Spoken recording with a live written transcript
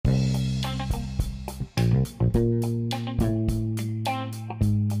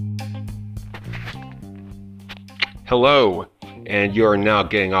Hello, and you're now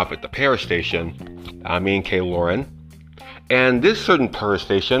getting off at the Power Station. I'm Ian K. Lauren. And this certain Power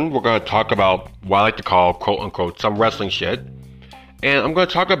Station, we're going to talk about what I like to call, quote unquote, some wrestling shit. And I'm going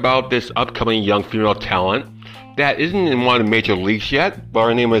to talk about this upcoming young female talent that isn't in one of the major leagues yet, but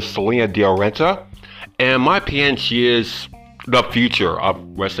her name is Salina De La Renta. And in my opinion, she is the future of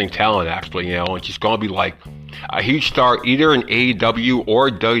wrestling talent, actually, and she's going to be like a huge star either in AEW or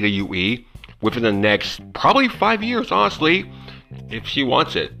WWE within the next probably 5 years, honestly, if she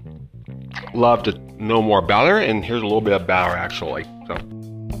wants it. Love to know more about her, and here's a little bit about her, actually.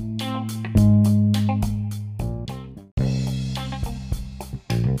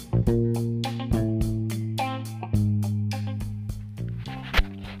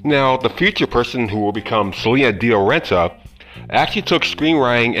 Now, the future person who will become Salina De La Renta actually took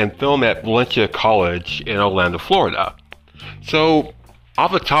screenwriting and film at Valencia College in Orlando, Florida. So,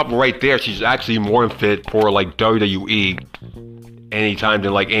 off the top right there, she's actually more than fit for like WWE anytime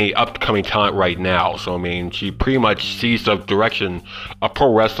than like any upcoming talent right now. So I mean, she pretty much sees the direction of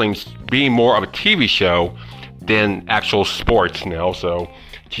pro wrestling being more of a TV show than actual sports now. So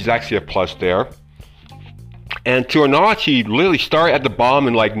she's actually a plus there. And to her knowledge, she literally started at the bottom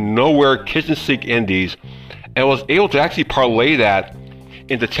in like nowhere kitchen sink indies and was able to actually parlay that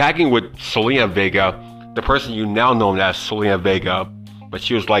into tagging with Selena Vega, the person you now know as Selena Vega. But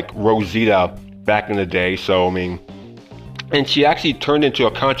she was like Rosita back in the day, so I mean, and she actually turned into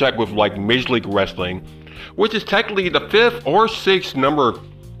a contract with like Major League Wrestling, which is technically the 5th or 6th number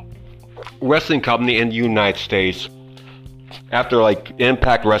wrestling company in the United States after like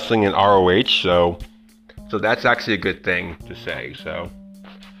Impact Wrestling and ROH, so that's actually a good thing to say. So,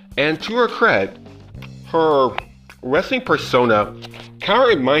 and to her credit, her wrestling persona kind of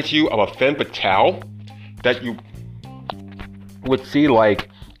reminds you of a femme fatale that you would see like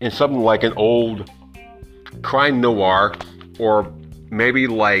in something like an old crime noir, or maybe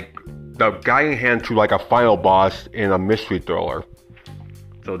like the guiding hand to like a final boss in a mystery thriller.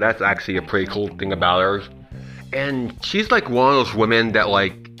 So that's actually a pretty cool thing about her. And she's like one of those women that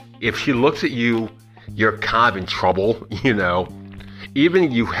like, if she looks at you, you're kind of in trouble, you know.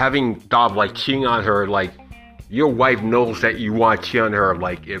 Even you having thought of like cheating on her, like your wife knows that you want to cheat on her.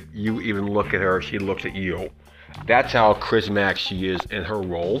 Like if you even look at her, she looks at you. That's how charismatic she is in her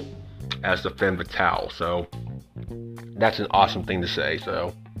role as the femme fatale. So that's an awesome thing to say.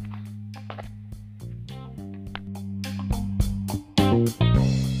 So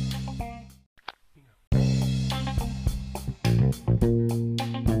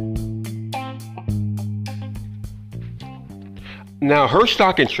now her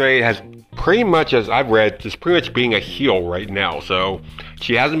stock and trade has pretty much, as I've read, just pretty much being a heel right now. So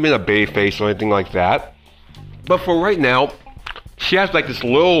she hasn't been a babyface or anything like that. But for right now, she has like this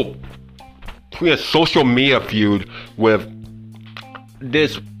little social media feud with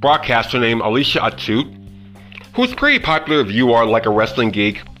this broadcaster named Alicia Atout, who's pretty popular if you are like a wrestling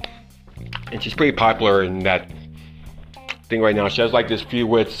geek. And she's pretty popular in that thing right now. She has like this feud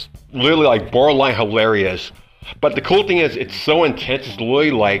with, it's literally like borderline hilarious. But the cool thing is, it's so intense, it's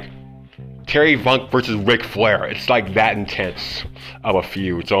literally like Terry Funk versus Ric Flair. It's like that intense of a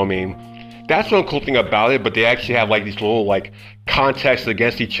feud. So I mean, that's one cool thing about it, but they actually have like these little like contests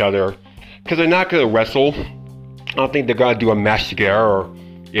against each other because they're not going to wrestle. I don't think they're going to do a match together, or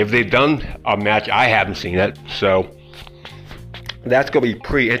if they've done a match, I haven't seen it. So that's going to be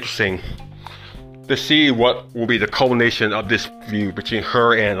pretty interesting to see what will be the culmination of this feud between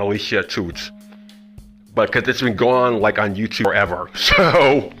her and Alicia Atout. But because it's been going on like on YouTube forever,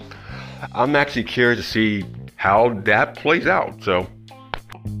 so I'm actually curious to see how that plays out. So.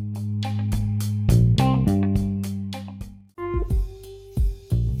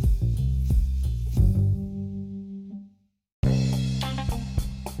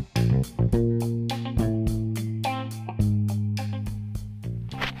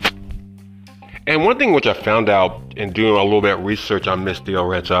 And one thing which I found out in doing a little bit of research on Miss De La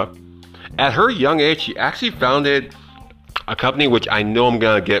Renta, at her young age, she actually founded a company which I know I'm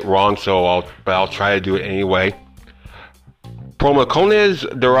gonna get wrong, but I'll try to do it anyway. Promociones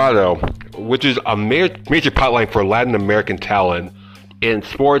Dorado, which is a major pipeline for Latin American talent in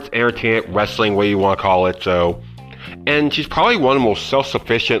sports, entertainment, wrestling, what you want to call it. So, and she's probably one of the most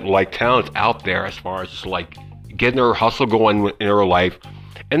self-sufficient like talents out there as far as just like getting her hustle going in her life,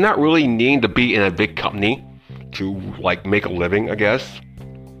 and not really needing to be in a big company to like make a living, I guess.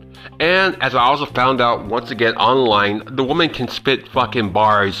 And as I also found out once again online, the woman can spit fucking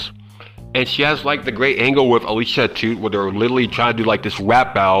bars And she has like the great angle with Alicia too, where they're literally trying to do like this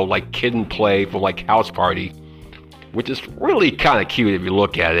rap battle, like kid and play for like House Party, which is really kind of cute if you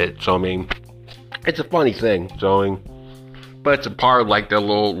look at it. So I mean, it's a funny thing. So I mean, but it's a part of like the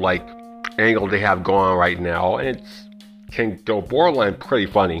little like angle they have going on right now, and it can go borderline pretty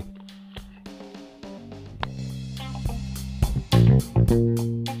funny.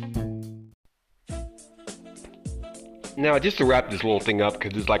 Now, just to wrap this little thing up,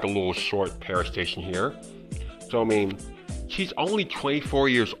 because there's like a little short para station here. So, I mean, she's only 24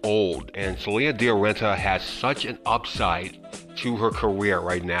 years old, and Salina De La Renta has such an upside to her career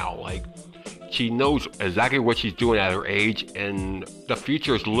right now. Like, she knows exactly what she's doing at her age, and the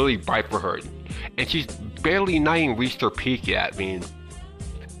future is literally bright for her. And she's barely not even reached her peak yet. I mean,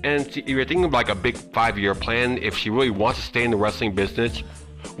 and if you're thinking of like a big 5-year plan, if she really wants to stay in the wrestling business,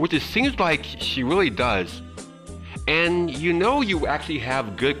 which it seems like she really does. And you know you actually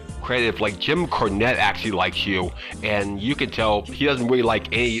have good credit, like Jim Cornette actually likes you, and you can tell he doesn't really like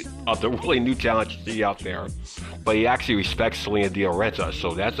any of the really new talent you see out there, but he actually respects Salina De La Renta,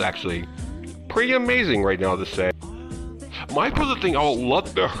 so that's actually pretty amazing right now to say. My personal thing I would love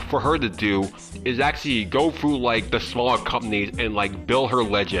for her to do is actually go through like the smaller companies and like build her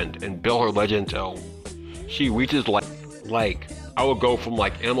legend till she reaches like I would go from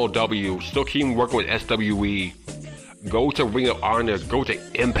like MLW, still keep working with SWE, go to Ring of Honor, go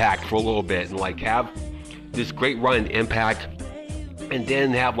to Impact for a little bit, and like have this great run in Impact, and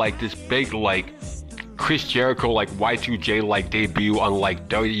then have like this big like Chris Jericho like Y2J like debut on like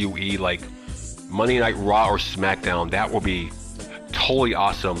WWE like Monday Night Raw or SmackDown. That will be totally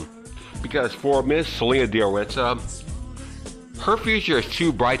awesome, because for Miss Salina De La Renta, her future is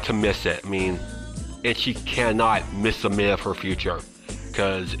too bright to miss it. I mean, and she cannot miss a minute of her future,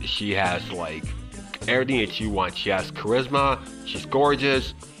 because she has like everything that you want. She has charisma, she's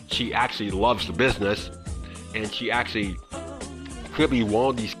gorgeous, she actually loves the business, and she actually could be one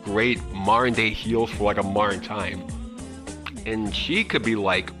of these great modern day heels for like a modern time. And she could be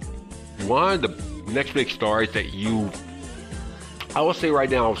like one of the next big stars that I will say right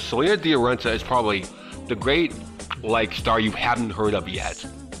now, Salina De La Renta is probably the great like star you haven't heard of yet.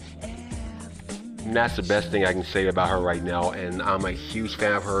 And that's the best thing I can say about her right now, and I'm a huge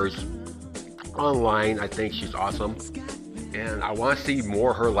fan of hers. Online, I think she's awesome, and I want to see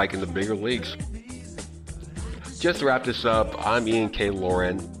more of her like in the bigger leagues. Just to wrap this up, I'm Ian K.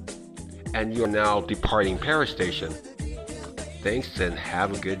 Lauren, and you're now departing Para Station. Thanks and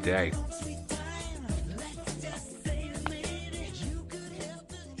have a good day.